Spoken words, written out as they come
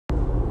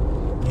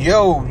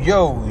Yo,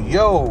 yo,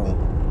 yo.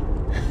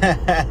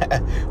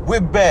 We're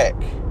back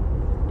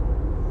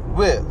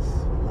with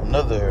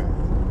another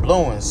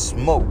Blowing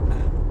Smoke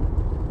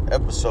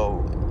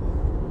episode.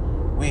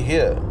 We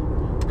here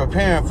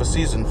preparing for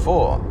season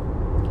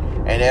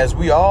 4. And as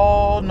we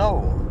all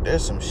know,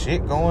 there's some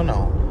shit going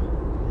on.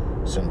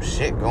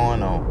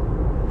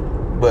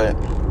 But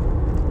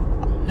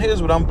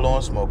here's what I'm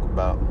blowing smoke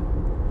about.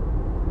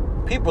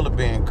 People are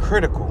being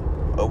critical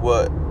of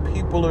what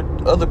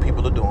other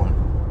people are doing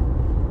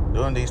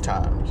during these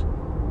times.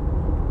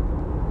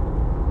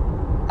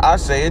 I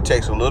say it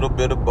takes a little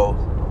bit of both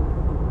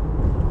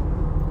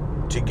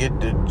to get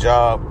the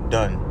job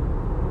done.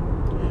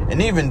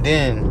 And even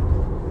then,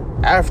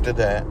 after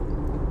that,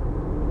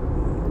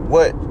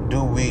 what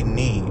do we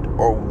need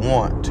or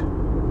want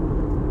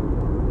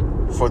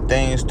for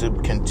things to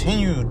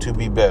continue to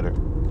be better?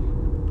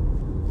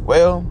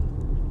 Well,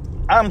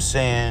 I'm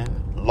saying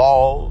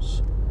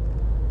laws,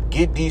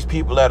 get these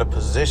people out of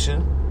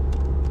position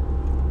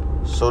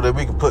so that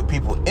we can put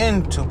people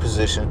into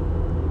position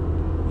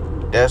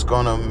that's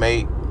going to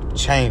make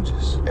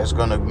changes, that's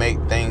going to make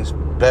things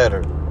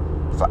better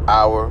for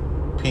our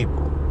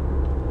people.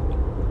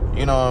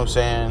 You know what I'm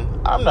saying?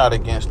 I'm not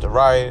against the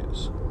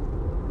riots.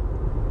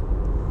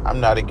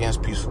 I'm not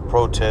against peaceful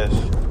protests.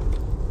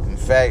 In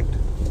fact,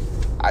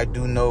 I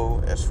do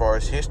know as far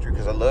as history,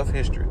 because I love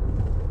history,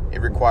 it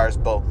requires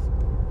both.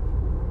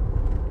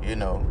 You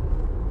know,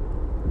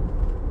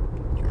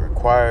 it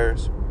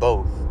requires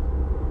both.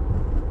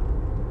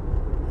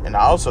 And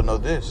I also know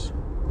this.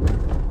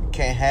 You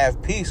can't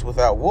have peace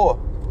without war.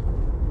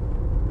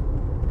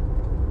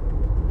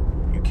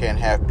 You can't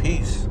have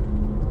peace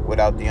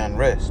without the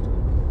unrest.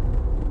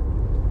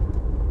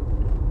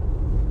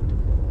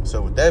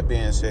 So with that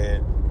being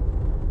said,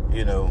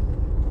 you know,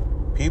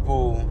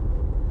 people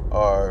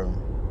are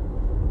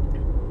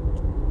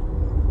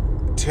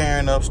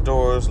tearing up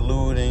stores,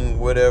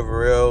 looting,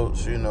 whatever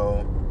else, you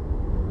know.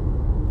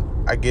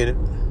 I get it.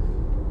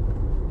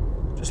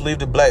 Just leave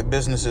the black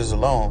businesses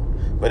alone.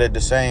 But at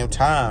the same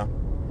time,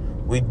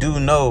 we do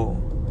know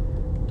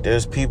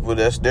there's people,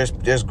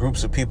 there's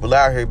groups of people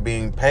out here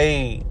being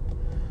paid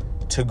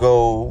to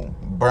go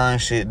burn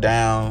shit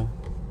down,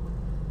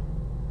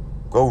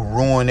 go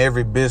ruin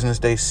every business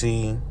they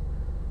see.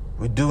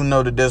 We do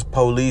know that there's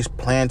police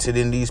planted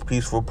in these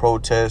peaceful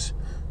protests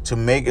to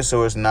make it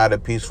so it's not a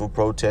peaceful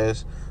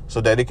protest, so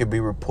that it can be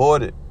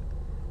reported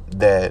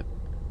that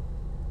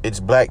it's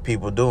black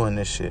people doing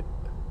this shit.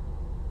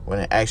 When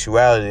in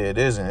actuality it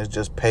isn't. It's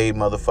just paid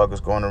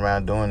motherfuckers going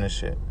around doing this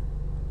shit.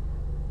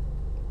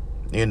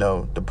 You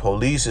know, the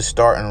police is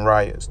starting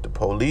riots. The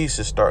police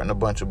is starting a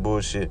bunch of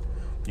bullshit.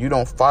 You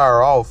don't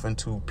fire off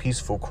into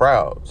peaceful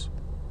crowds.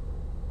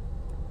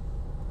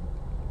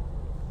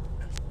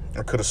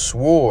 I could have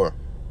swore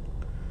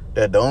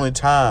that the only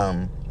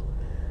time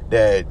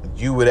that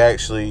you would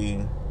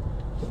actually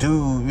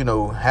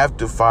have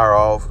to fire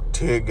off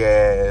tear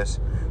gas,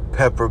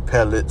 pepper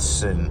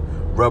pellets, and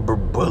rubber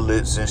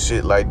bullets and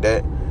shit like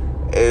that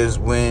is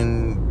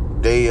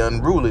when they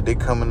unruly. They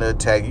coming to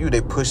attack you.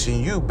 They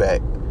pushing you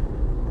back.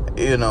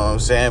 You know what I'm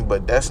saying?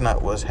 But that's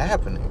not what's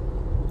happening.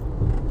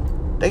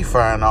 They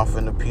firing off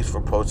in the peaceful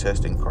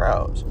protesting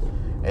crowds.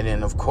 And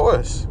then, of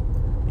course,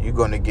 you're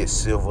going to get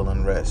civil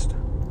unrest.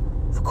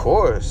 Of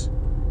course,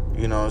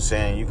 you know what I'm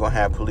saying, you're going to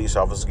have police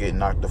officers get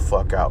knocked the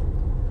fuck out.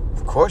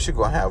 Of course you're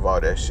going to have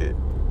all that shit.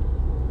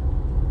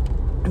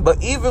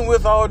 But even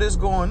with all this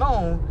going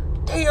on,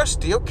 they are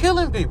still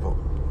killing people.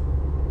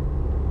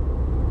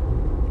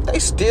 They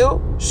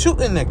still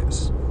shooting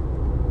niggas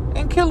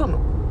and killing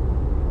them.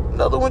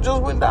 Another one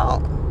just went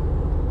down.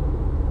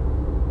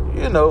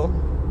 You know,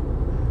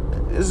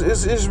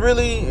 it's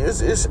really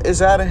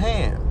out of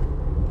hand.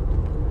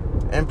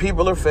 And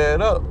people are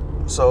fed up.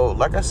 So,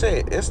 like I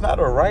said, it's not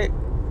a right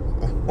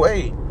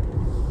way.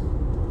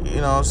 You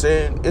know what I'm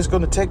saying? It's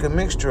going to take a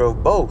mixture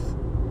of both.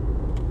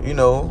 You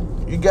know,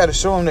 you got to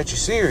show them that you're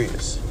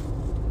serious.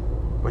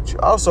 But you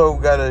also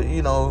got to,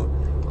 you know,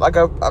 like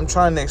I'm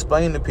trying to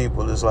explain to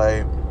people, it's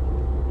like,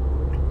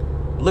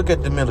 look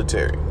at the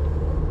military.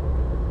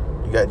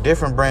 You got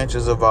different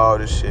branches of all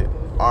this shit.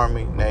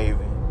 Army,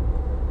 Navy.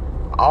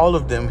 All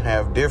of them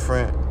have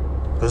different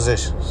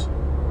positions.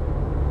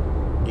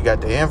 You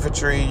got the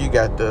infantry, you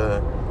got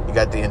the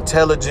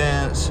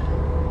intelligence,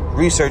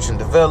 research and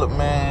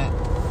development.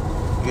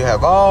 You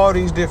have all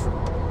these different.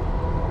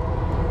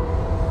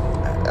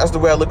 That's the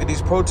way I look at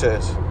these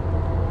protests.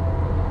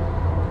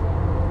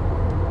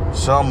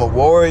 Some are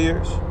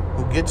warriors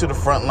who get to the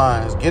front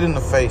lines, get in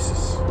the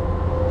faces,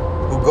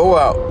 who go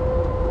out,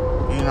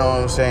 you know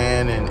what I'm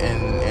saying, and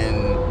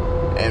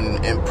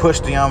push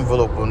the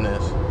envelope on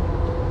this.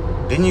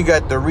 Then you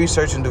got the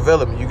research and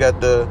development. You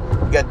got the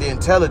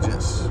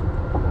intelligence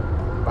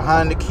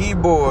behind the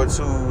keyboards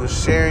who's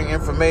sharing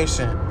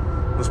information,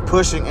 who's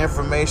pushing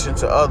information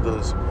to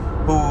others,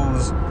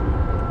 who's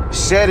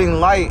shedding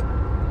light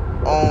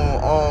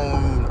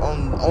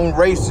on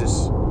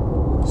races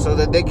so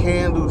that they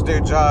can lose their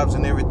jobs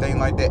and everything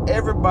like that.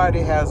 Everybody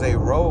has a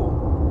role.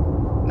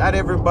 Not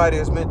everybody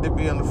is meant to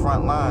be on the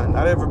front line.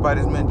 Not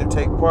everybody is meant to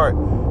take part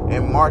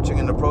in marching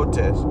in the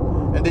protest.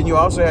 And then you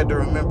also have to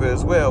remember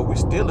as well, we're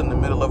still in the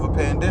middle of a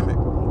pandemic.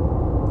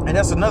 And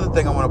that's another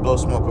thing I want to blow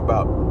smoke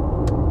about.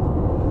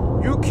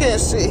 You can't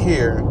sit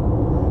here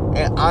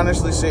and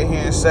honestly sit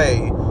here and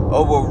say,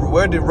 oh, well,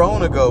 where did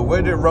Rona go?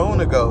 Where did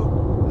Rona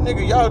go?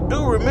 Nigga, y'all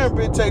do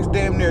remember it takes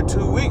damn near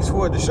 2 weeks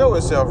for it to show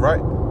itself, right?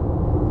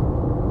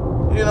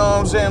 You know what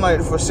I'm saying?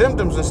 Like, for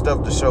symptoms and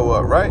stuff to show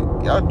up, right?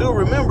 Y'all do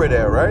remember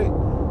that, right?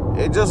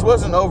 It just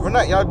wasn't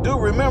overnight. Y'all do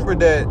remember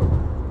that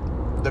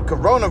the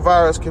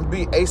coronavirus can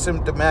be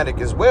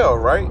asymptomatic as well,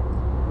 right?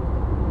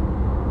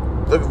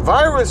 The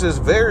virus is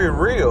very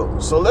real.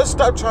 So let's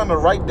stop trying to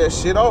write that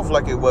shit off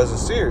like it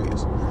wasn't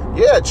serious.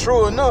 Yeah,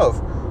 true enough.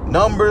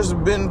 Numbers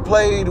have been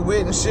played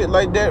with and shit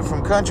like that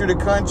from country to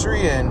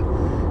country, and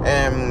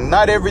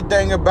not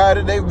everything about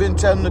it they've been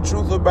telling the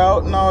truth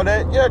about and all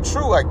that. Yeah,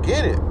 true, I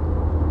get it.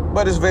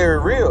 But it's very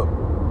real.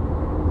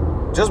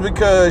 Just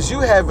because you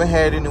haven't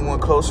had anyone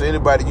close to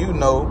anybody you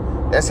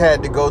know that's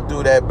had to go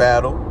through that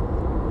battle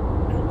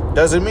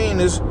doesn't mean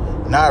it's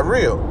not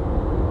real.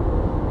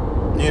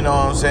 You know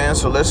what I'm saying?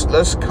 So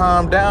let's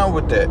calm down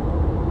with that.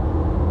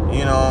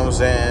 You know what I'm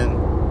saying?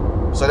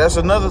 So that's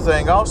another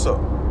thing also.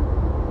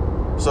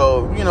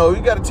 So, you know,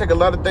 you got to take a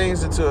lot of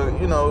things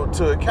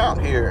to account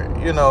here.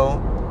 You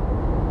know,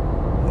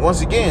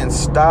 once again,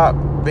 stop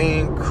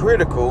being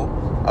critical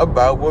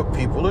about what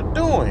people are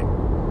doing.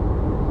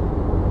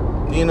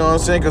 You know what I'm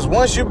saying? Because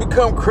once you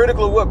become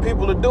critical of what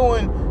people are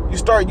doing, you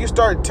start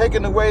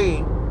taking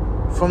away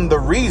from the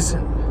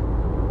reason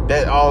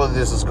that all of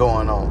this is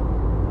going on.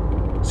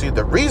 See,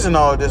 the reason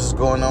all of this is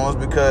going on is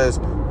because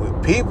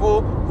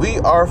we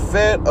are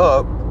fed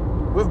up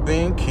with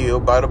being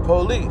killed by the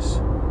police.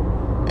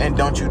 And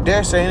don't you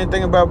dare say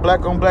anything about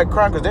black on black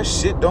crime, because that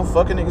shit don't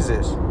fucking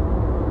exist.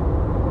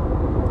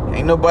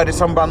 Ain't nobody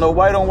talking about no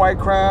white on white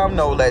crime,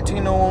 no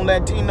Latino on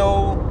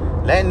Latino,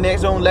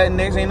 Latinx on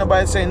Latinx. Ain't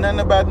nobody saying nothing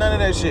about none of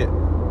that shit.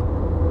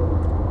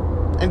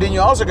 And then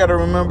you also got to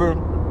remember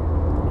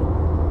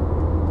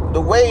the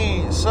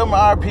way some of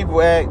our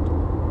people act,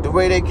 the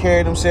way they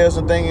carry themselves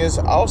and things is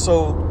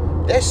also,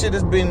 that shit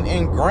has been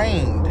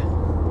ingrained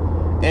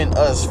in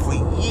us for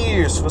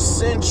years, for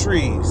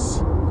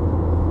centuries.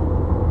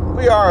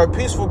 We are a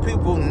peaceful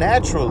people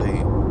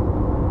naturally.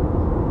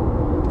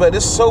 But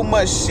there's so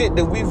much shit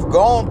that we've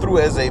gone through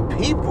as a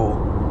people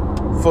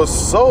for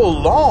so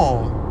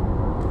long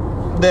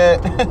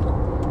that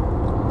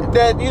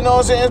you know what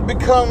I'm saying, it's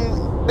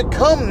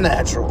become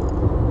natural.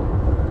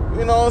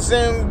 You know what I'm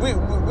saying?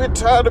 We're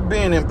tired of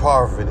being in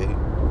poverty.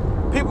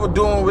 People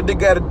doing what they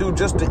got to do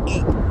just to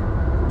eat,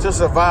 to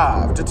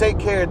survive, to take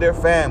care of their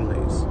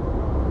families.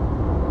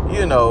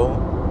 You know.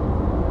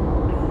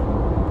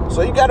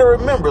 So you got to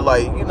remember,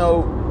 like, you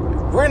know,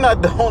 we're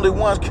not the only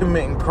ones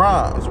committing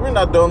crimes. We're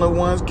not the only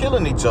ones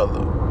killing each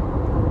other.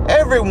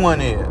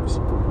 Everyone is.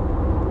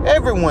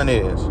 Everyone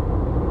is.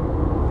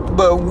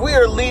 But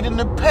we're leading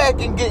the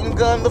pack and getting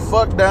gunned the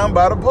fuck down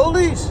by the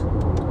police.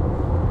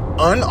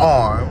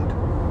 Unarmed,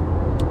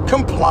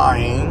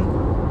 complying,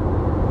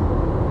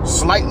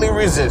 slightly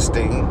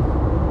resisting,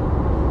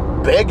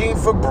 begging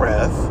for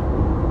breath,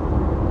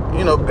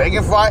 you know,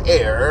 begging for our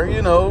air,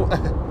 you know,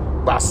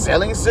 by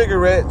selling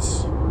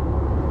cigarettes,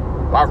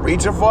 by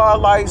reaching for our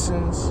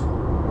license,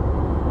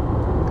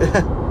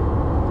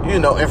 you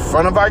know, in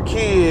front of our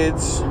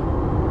kids,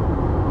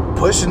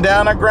 pushing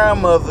down our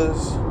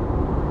grandmothers,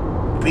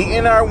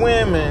 beating our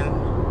women,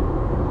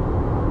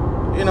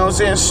 you know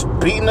what I'm saying,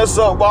 beating us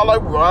up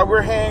while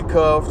we're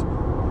handcuffed,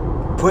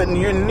 putting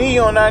your knee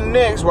on our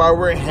necks while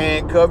we're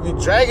handcuffed, you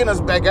dragging us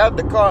back out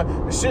the car.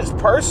 This shit's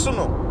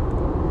personal.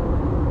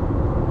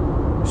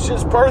 This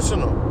shit's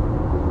personal.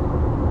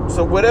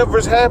 So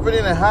whatever's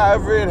happening and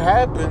however it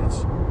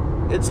happens,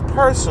 it's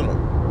personal.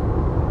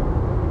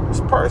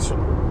 It's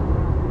personal.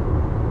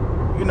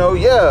 You know,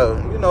 yeah,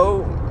 you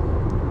know,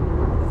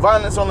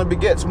 violence only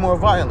begets more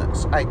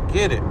violence. I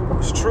get it.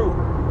 It's true.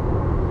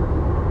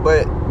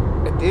 But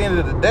at the end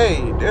of the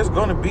day, there's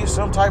going to be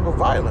some type of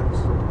violence.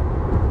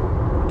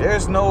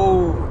 There's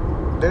no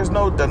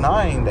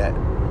denying that.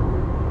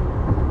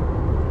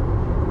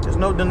 There's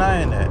no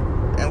denying that.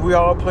 And we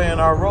all playing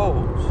our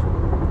roles.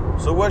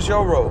 So what's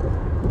your role?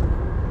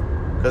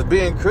 Because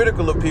being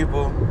critical of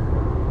people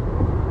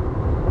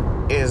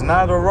is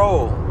not a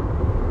role.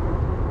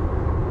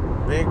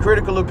 Being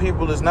critical of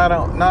people is not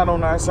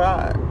on our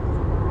side.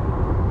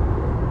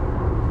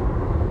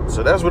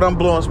 So that's what I'm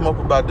blowing smoke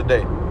about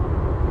today.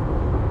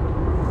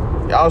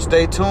 Y'all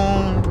stay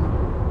tuned.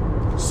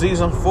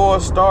 Season 4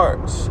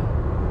 starts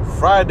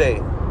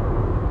Friday,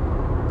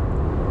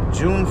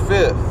 June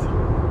 5th.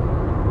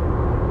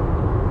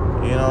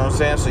 You know what I'm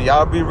saying? So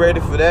y'all be ready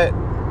for that.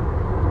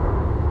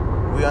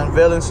 We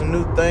unveiling some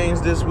new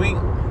things this week.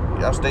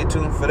 Y'all stay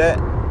tuned for that.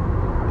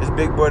 It's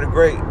Big Boy the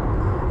Great.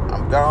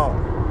 I'm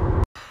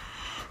gone.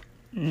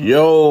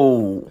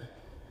 Yo,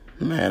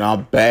 man,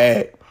 I'm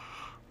back.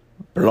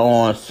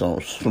 Blowing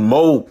some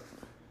smoke.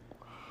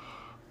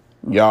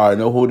 Y'all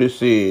know who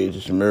this is.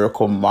 It's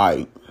Miracle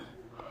Mike.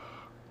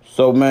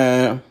 So,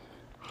 man,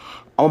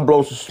 I'm gonna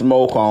blow some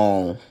smoke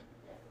on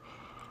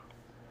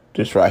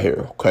this right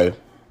here, okay?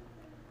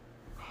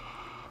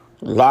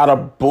 A lot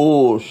of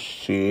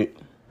bullshit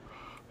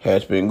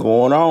has been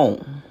going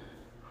on.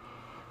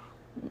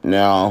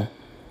 Now,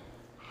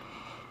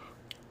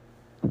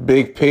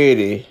 Big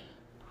Petty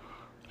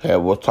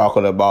was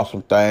talking about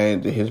some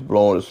things in his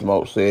Blowing the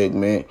Smoke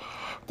segment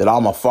that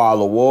I'm going to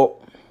follow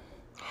up.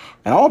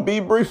 And I'm going to be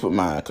brief with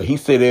mine because he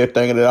said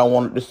everything that I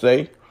wanted to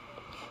say.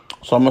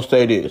 So I'm going to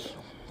say this.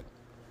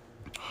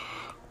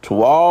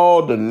 To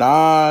all the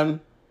non-black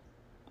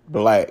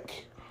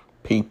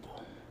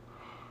people,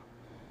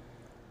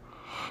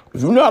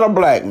 if you're not a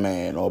black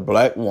man or a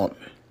black woman,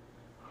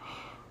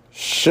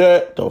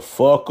 shut the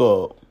fuck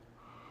up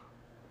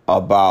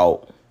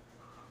about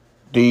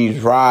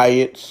these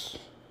riots,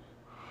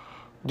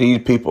 these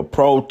people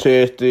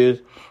protesting,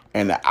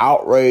 and the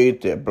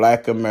outrage that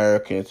black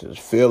Americans is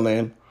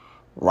feeling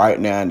right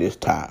now in this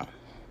time.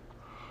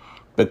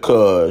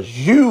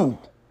 Because you,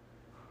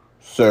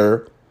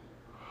 sir,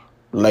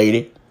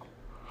 lady,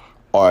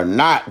 are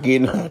not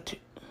getting hunted.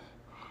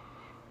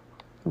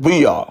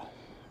 We are,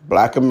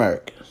 black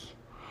Americans.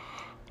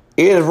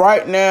 It is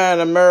right now in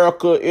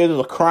America, it is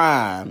a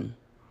crime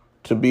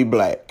to be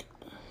black.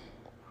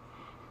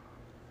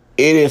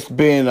 It has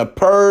been a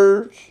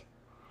purge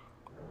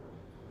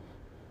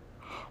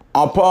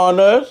upon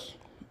us.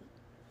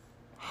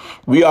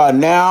 We are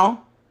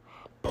now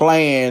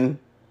playing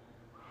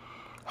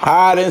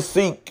hide and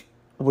seek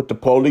with the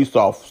police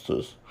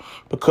officers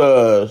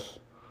because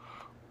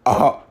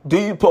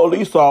these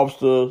police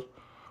officers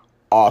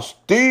are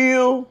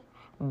still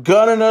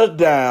gunning us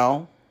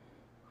down,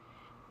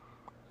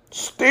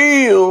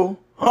 still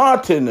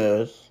hunting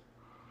us,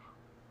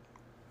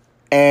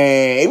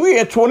 and we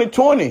in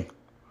 2020,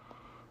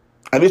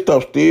 and this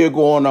stuff still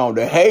going on.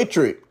 The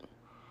hatred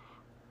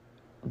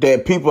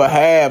that people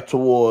have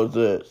towards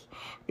us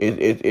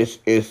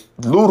is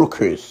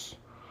ludicrous.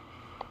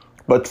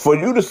 But for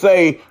you to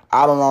say,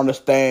 I don't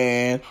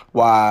understand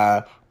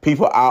why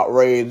people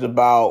outraged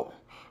about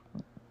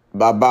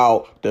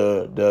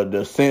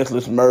the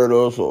senseless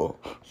murders, or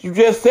you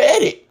just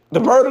said it. The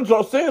murders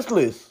are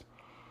senseless.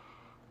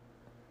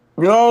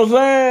 You know what I'm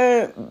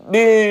saying?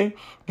 Then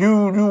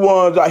you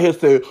ones out here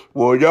say,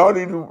 well, y'all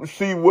need to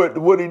see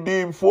what he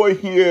did before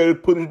he had to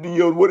put his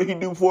deal. What did he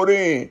do before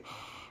then?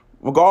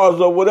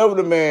 Regardless of whatever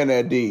the man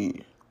that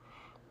did.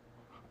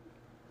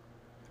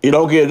 You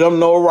don't give them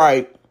no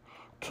right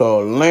to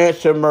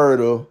lynch and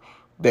murder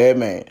that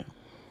man.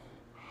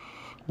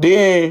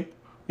 Then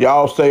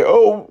y'all say,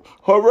 oh,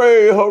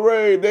 hooray,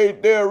 hooray,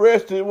 they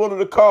arrested one of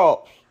the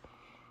cops.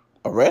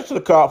 Arrested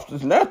the cops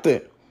is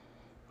nothing.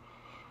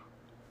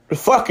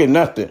 It's fucking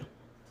nothing.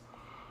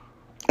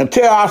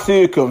 Until I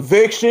see a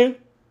conviction,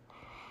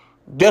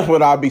 that's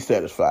when I'll be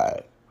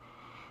satisfied.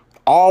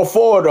 All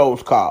four of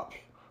those cops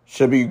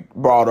should be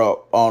brought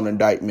up on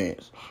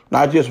indictments.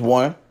 Not just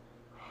one.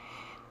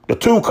 The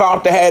two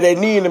cops that had their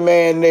knee in the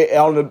man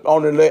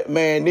on the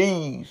man's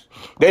knees,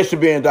 they should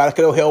be indicted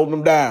because they held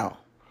them down.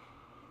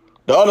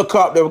 The other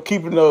cop that was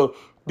keeping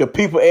the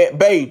people at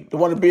bay, the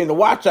one that being the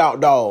watch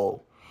out dog,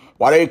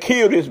 while they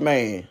killed this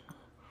man.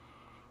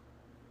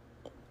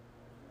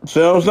 See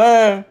what I'm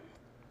saying?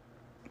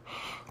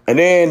 And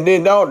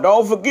then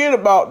don't forget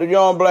about the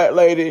young black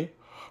lady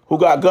who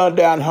got gunned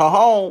down in her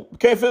home.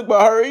 Can't forget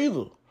about her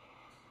either.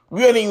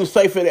 We ain't even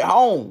safe at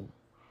home.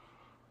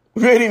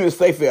 We ain't even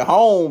safe at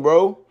home,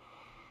 bro.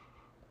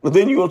 But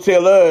then you gonna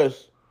tell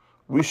us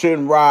we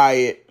shouldn't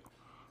riot,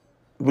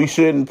 we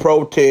shouldn't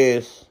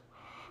protest,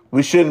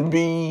 we shouldn't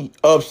be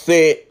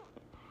upset,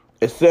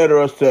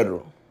 etc., etc.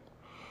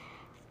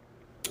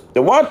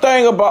 The one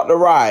thing about the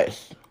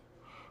riots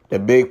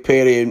that Big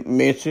Petty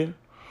mentioned,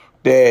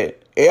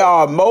 that there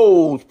are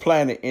moles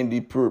planted in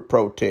these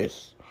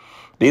protests.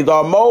 These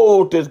are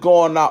moles that's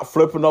going out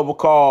flipping over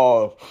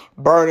cars,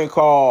 burning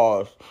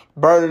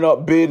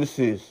up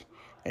businesses,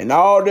 and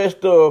all that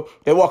stuff.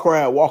 They walk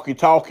around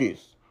walkie-talkies,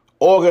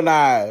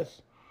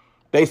 organized.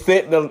 They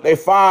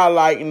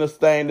firelighting this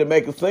thing to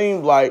make it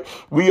seem like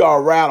we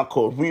are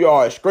radicals, we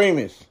are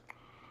extremists.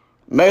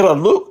 Make us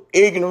look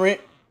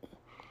ignorant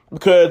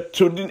because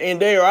in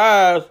their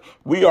eyes,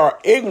 we are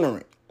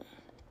ignorant.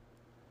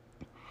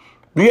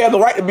 We have the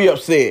right to be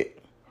upset.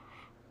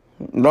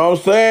 You know what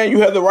I'm saying?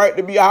 You have the right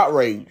to be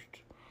outraged.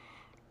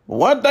 But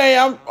one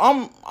thing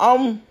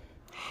I'm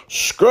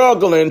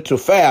struggling to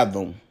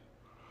fathom.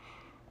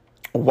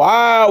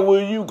 Why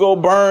will you go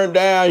burn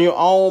down your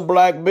own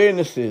black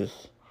businesses?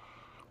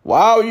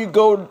 Why will you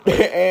go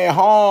and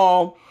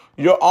harm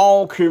your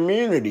own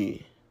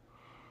community?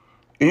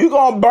 If you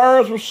gonna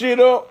burn some shit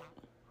up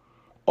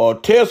or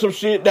tear some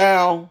shit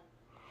down,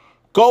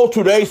 go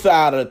to their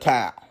side of the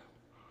town.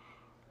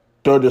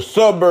 To the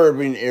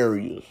suburban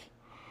areas,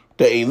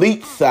 the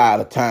elite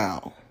side of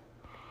town,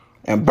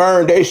 and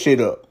burn their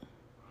shit up.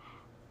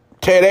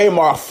 Tear their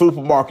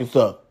supermarkets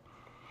up.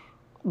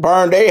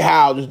 Burn their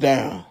houses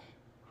down.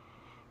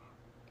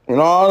 You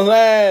know what I'm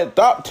saying?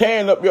 Stop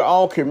tearing up your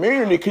own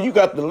community because you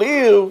got to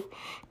live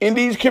in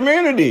these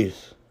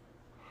communities.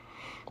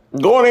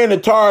 Going into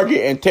Target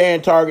and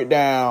tearing Target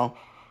down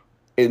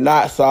is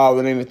not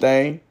solving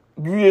anything.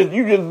 You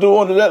just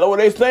doing exactly what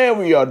they saying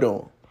we are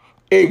doing.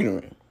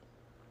 Ignorant.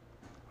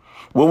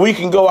 Well, we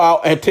can go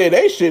out and tear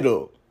that shit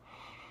up.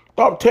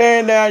 Stop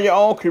tearing down your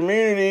own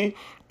community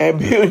and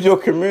build your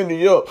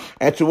community up.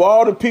 And to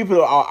all the people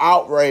that are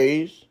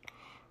outraged,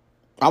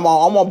 I'm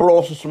gonna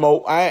blow some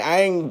smoke.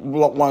 I ain't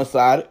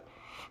one-sided.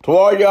 To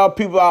all y'all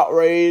people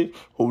outraged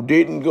who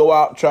didn't go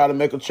out and try to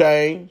make a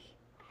change,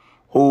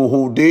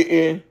 who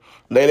didn't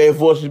let their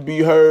voices be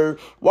heard,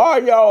 why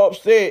are y'all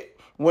upset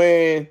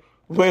when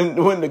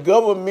the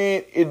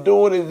government is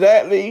doing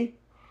exactly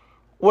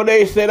what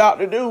they set out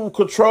to do,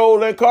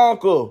 control and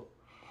conquer?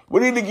 We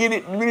need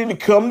to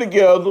come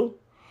together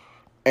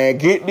and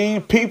get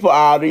these people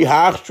out of these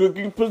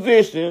high-striking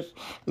positions,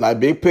 like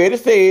Big Petty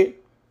said,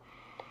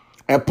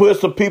 and put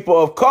some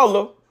people of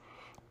color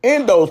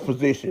in those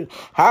positions.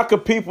 How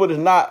can people that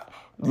not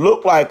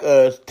look like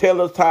us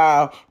tell us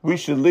how we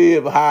should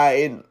live, how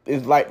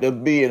it's like to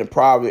be in a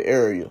private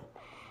area?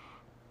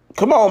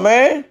 Come on,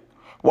 man.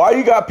 Why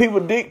you got people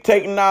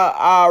dictating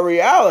our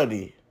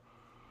reality?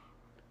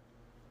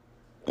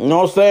 You know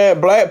what I'm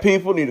saying? Black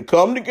people need to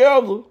come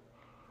together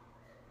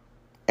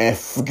and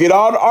forget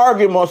all the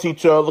arguing amongst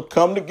each other,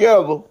 come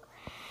together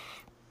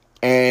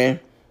and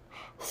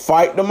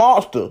fight the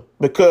monster.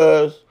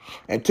 Because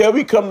until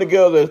we come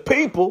together as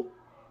people,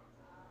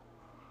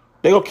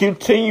 they're going to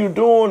continue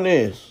doing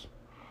this.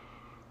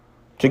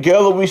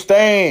 Together we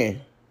stand.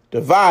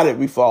 Divided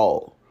we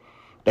fall.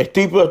 They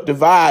keep us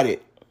divided.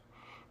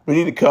 We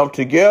need to come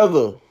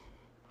together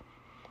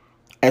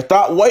and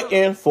stop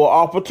waiting for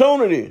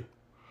opportunity.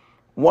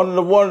 One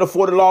of the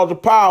 40 laws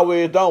of power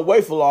is don't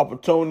wait for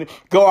opportunity.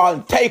 Go out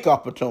and take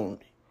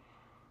opportunity.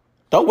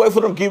 Don't wait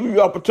for them to give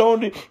you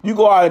opportunity. You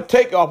go out and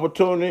take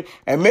opportunity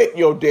and make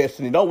your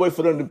destiny. Don't wait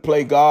for them to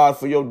play God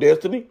for your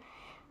destiny.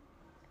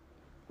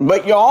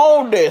 Make your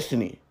own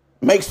destiny.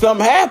 Make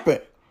something happen.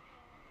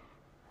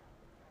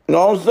 You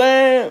know what I'm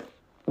saying?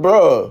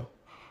 Bruh.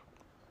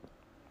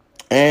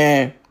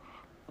 And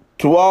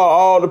to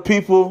all the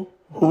people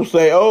who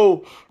say,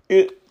 oh,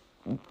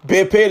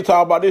 Ben Petty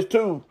talk about this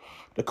too,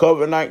 the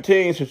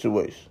COVID-19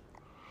 situation.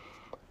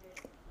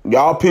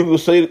 Y'all people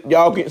say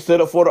y'all get set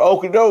up for the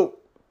okie doke.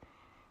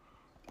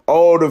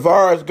 Oh, the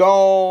virus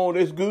gone,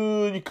 it's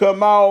good, you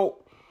come out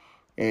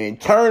and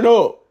turn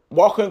up,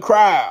 walk in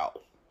crowds.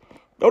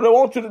 No, they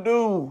want you to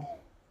do.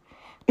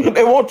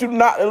 They want you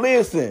not to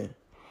listen.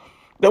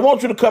 They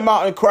want you to come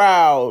out in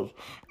crowds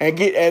and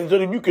so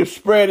that you can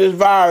spread this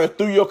virus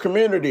through your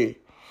community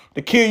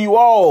to kill you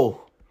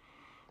all.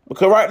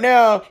 Because right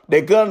now,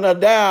 they're gunning us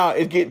down.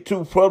 It's getting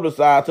too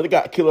publicized, so they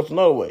got to kill us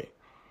another way.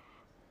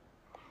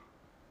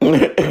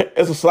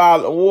 It's a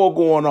silent war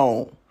going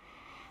on.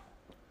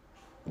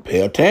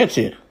 Pay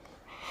attention.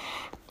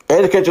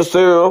 Educate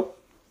yourself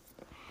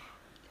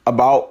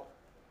about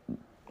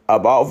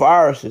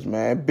viruses,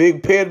 man.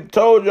 Big Petty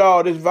told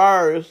y'all this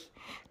virus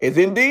is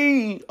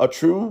indeed a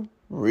true,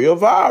 real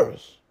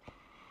virus.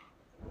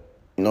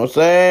 You know what I'm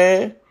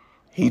saying?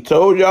 He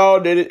told y'all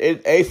that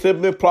it's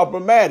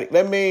asymptomatic.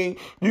 That means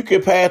you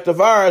can pass the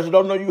virus and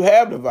don't know you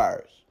have the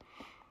virus.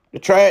 The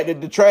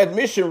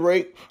transmission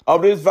rate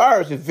of this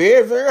virus is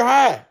very, very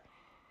high.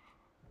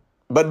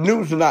 But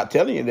news is not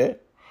telling you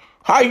that.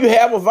 How you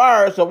have a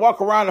virus and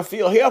walk around and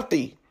feel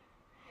healthy?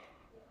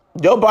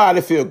 Your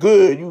body feel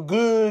good,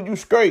 you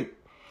straight.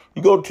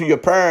 You go to your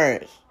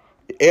parents,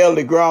 your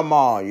elderly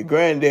grandma, your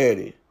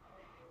granddaddy.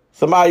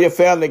 Somebody in your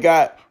family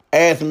got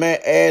asthma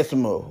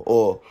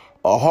or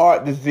a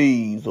heart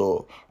disease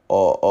or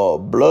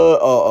blood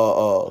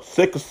or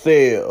sickle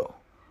cell.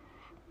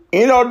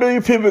 You know,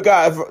 these people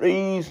got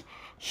these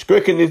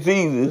stricken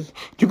diseases.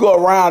 You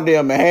go around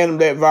them and hand them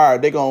that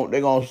virus, they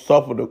gonna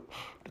suffer the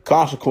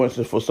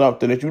consequences for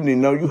something that you didn't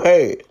know you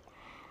had.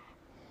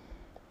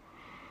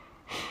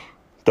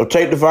 So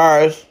take the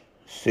virus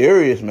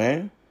serious,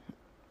 man.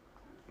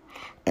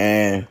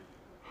 And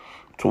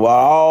to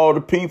all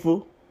the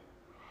people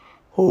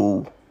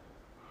who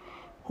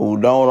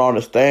don't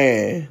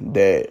understand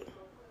that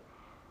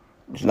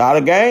it's not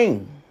a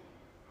game.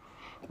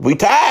 We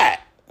tired.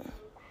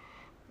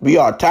 We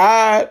are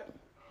tired.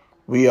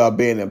 We are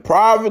being in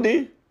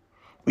poverty.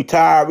 We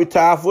tired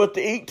for us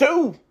to eat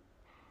too.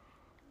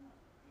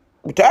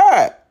 We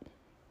tired.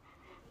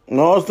 You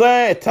know what I'm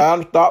saying?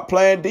 Time to start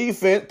playing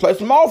defense, play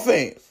some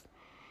offense.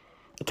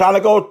 Time to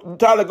go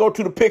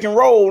to the pick and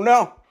roll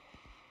now.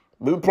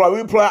 We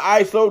playing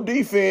ISO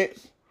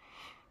defense,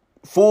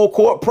 full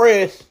court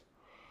press.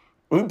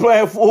 We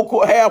playing full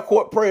court, half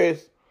court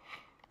press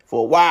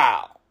for a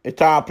while. It's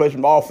time to play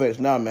some offense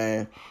now,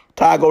 man.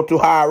 Time to go to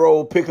high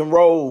roll, pick and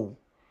roll,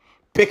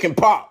 pick and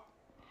pop.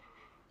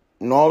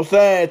 You know what I'm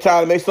saying?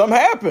 Time to make something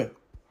happen.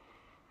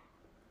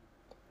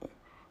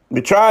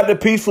 We tried the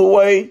peaceful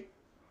way.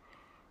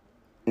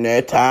 Now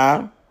it's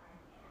time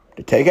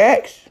to take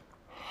action.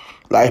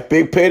 Like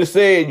Big Petty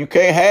said, you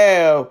can't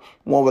have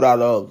one without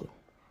the other.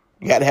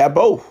 You got to have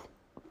both.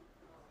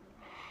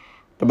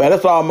 But man,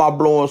 that's all my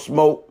blowing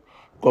smoke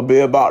gonna be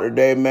about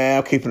today, man.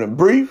 I'm keeping it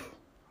brief.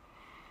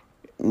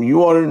 You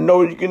want to know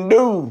what you can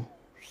do?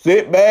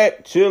 Sit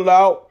back, chill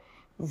out,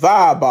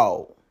 vibe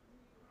out,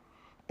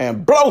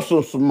 and blow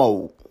some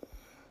smoke.